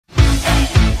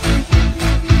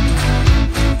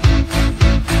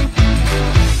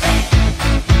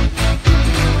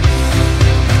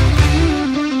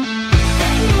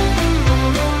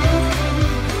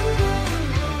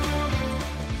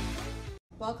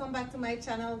welcome back to my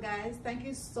channel, guys. Thank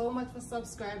you so much for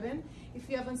subscribing. If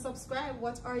you haven't subscribed,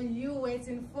 what are you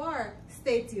waiting for?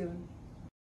 Stay tuned.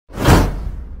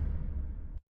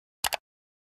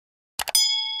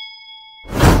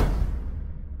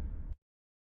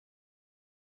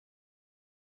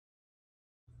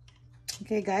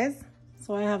 Okay guys,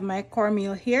 so I have my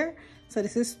cornmeal here. So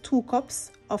this is 2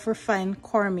 cups of refined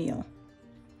cornmeal.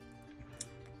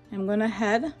 I'm gonna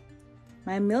add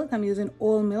my milk. I'm using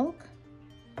whole milk.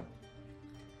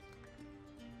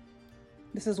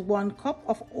 This is 1 cup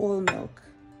of whole milk.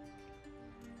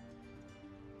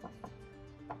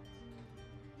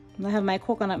 I have my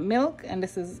coconut milk, and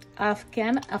this is half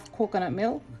can of coconut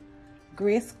milk,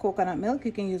 Grace coconut milk.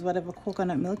 You can use whatever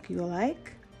coconut milk you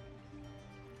like.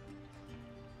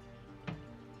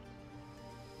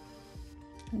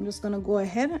 I'm just gonna go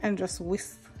ahead and just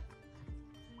whisk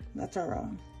that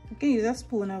around. You can use a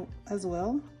spoon as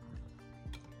well.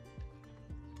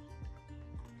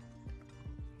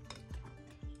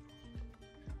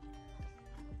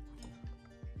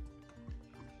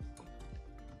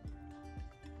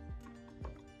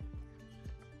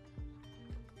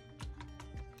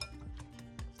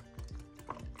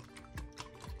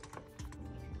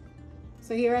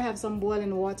 So here I have some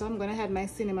boiling water. I'm gonna add my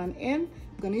cinnamon in.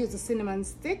 I'm gonna use the cinnamon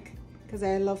stick because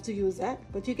I love to use that,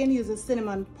 but you can use a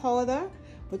cinnamon powder,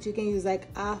 but you can use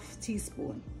like half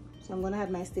teaspoon. So I'm gonna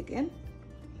add my stick in.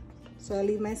 So I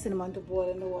leave my cinnamon to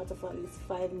boil in the water for at least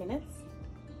 5 minutes.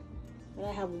 Then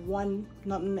I have 1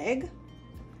 nutmeg.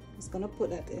 Just gonna put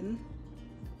that in,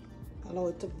 allow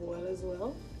it to boil as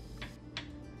well.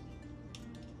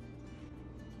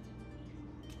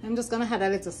 I'm just gonna add a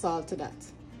little salt to that.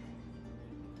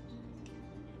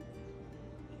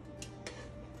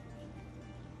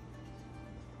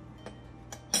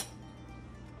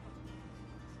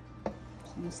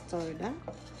 I'm gonna stir that.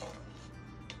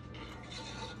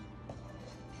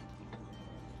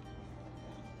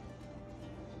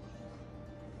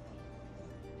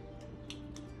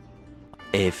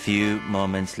 A few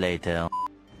moments later.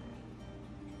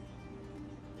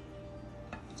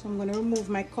 So I'm gonna remove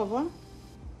my cover,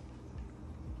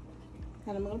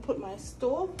 and I'm gonna put my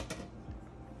stove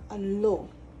on low.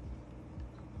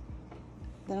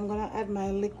 Then I'm gonna add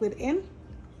my liquid in.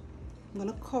 I'm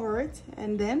gonna cover it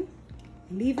and then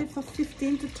leave it for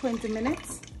 15 to 20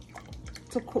 minutes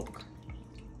to cook.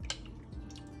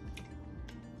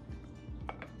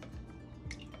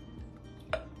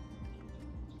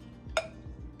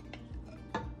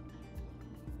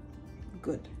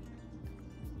 Good.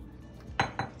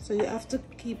 So you have to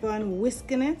keep on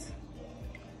whisking it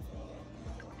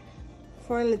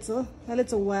for a little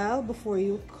while before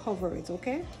you cover it,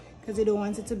 okay? Because you don't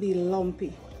want it to be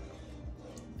lumpy.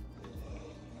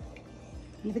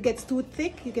 And if it gets too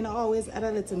thick, you can always add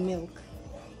a little milk.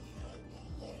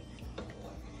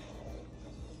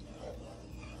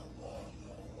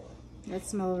 That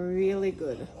smells really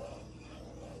good.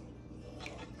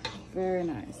 Very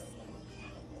nice.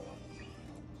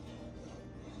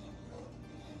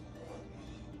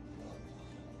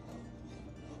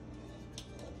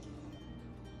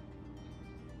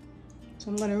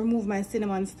 So I'm going to remove my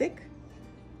cinnamon stick.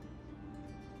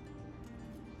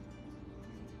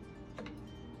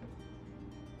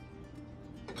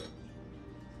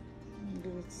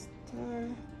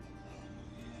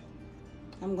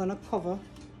 I'm gonna cover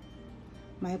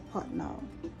my pot now.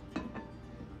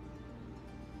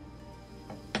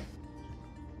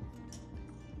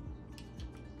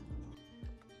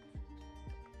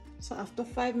 So after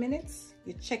 5 minutes,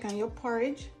 you check on your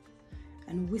porridge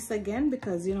and whisk again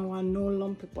because you don't want no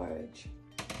lumpy porridge.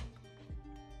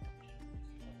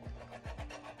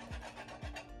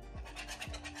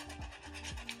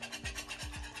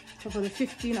 So for the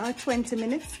 15 or 20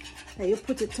 minutes that you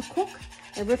put it to cook,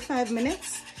 every 5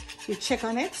 minutes, you check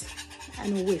on it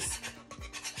and whisk.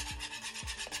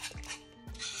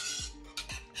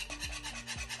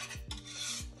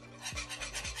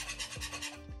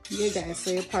 Yeah guys,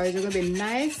 so your porridge is gonna be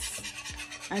nice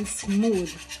and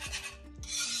smooth.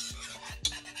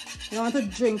 You don't want to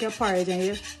drink your porridge and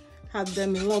you have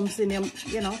them lumps in your,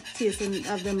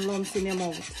 have them lumps in your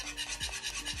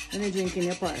mouth when you're drinking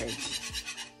your porridge.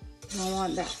 You don't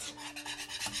want that.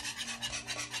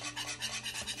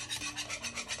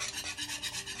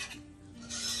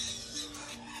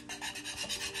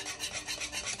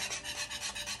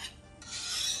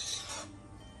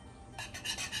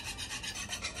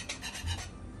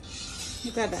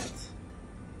 Look at that.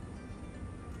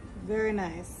 Very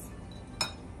nice.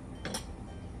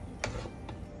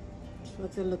 That's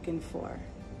what you're looking for.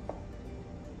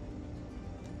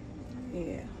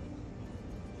 Yeah.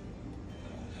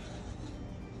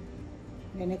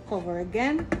 Then you cover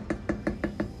again.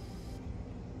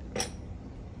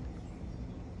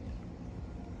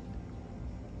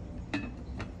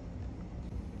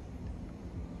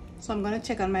 So I'm going to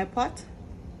check on my pot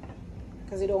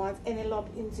because you don't want any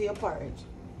lump into your porridge.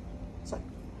 So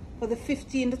for the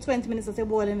 15 to 20 minutes that you're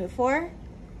boiling it for,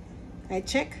 I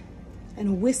check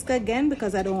and whisk again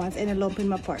because I don't want any lump in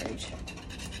my porridge.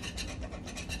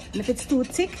 And if it's too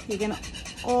thick, you can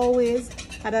always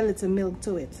add a little milk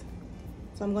to it.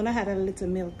 So I'm going to add a little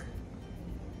milk.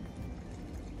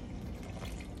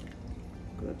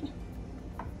 Good.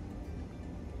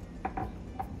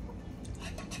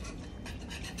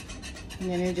 And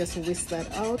then you just whisk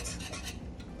that out.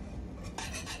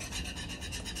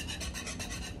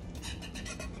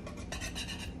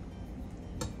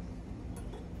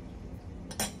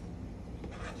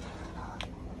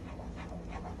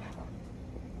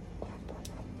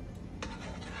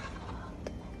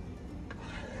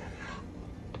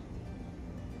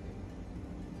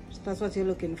 So that's what you're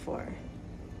looking for.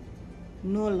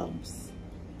 No lumps.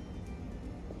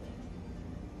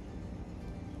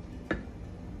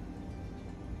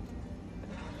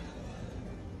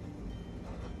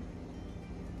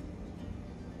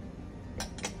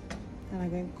 And I'm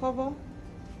going to cover.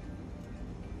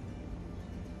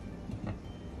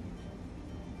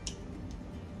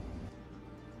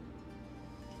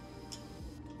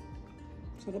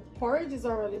 So the porridge is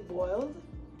already boiled.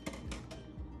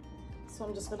 So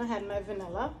I'm just going to add my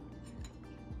vanilla.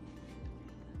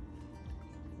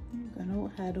 I'm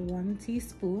going to add 1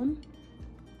 teaspoon.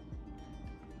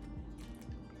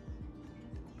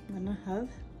 I'm going to have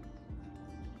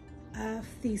 ½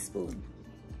 teaspoon.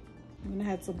 I'm going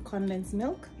to add some condensed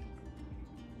milk.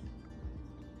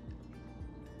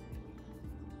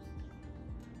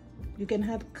 You can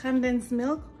add condensed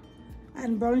milk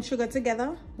and brown sugar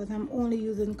together, but I'm only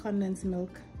using condensed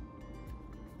milk.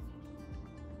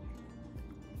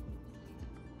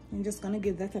 I'm just going to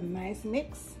give that a nice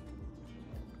mix.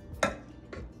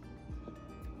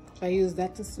 I use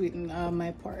that to sweeten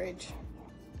my porridge.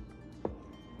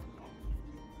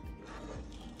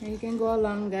 And you can go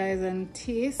along, guys, and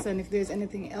taste, and if there's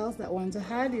anything else that want to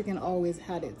add, you can always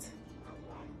add it.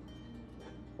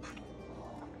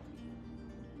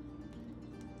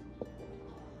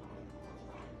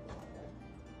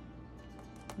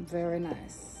 Very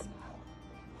nice.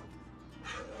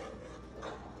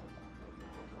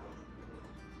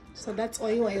 So that's all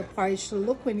you want your porridge to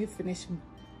look when you finish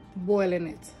boiling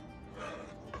it.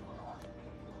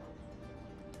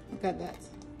 Look at that.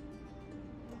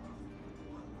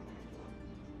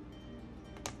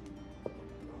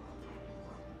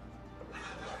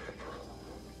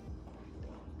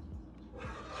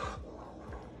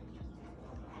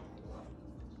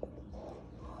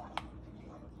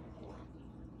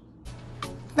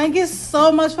 Thank you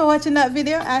so much for watching that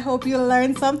video. I hope you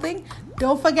learned something.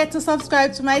 Don't forget to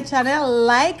subscribe to my channel,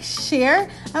 like, share,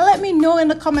 and let me know in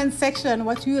the comment section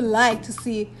what you like to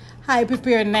see I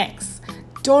prepare next.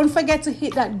 Don't forget to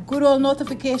hit that good old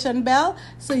notification bell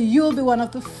so you'll be one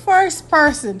of the first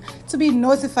person to be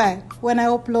notified when I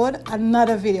upload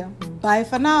another video. Bye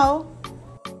for now.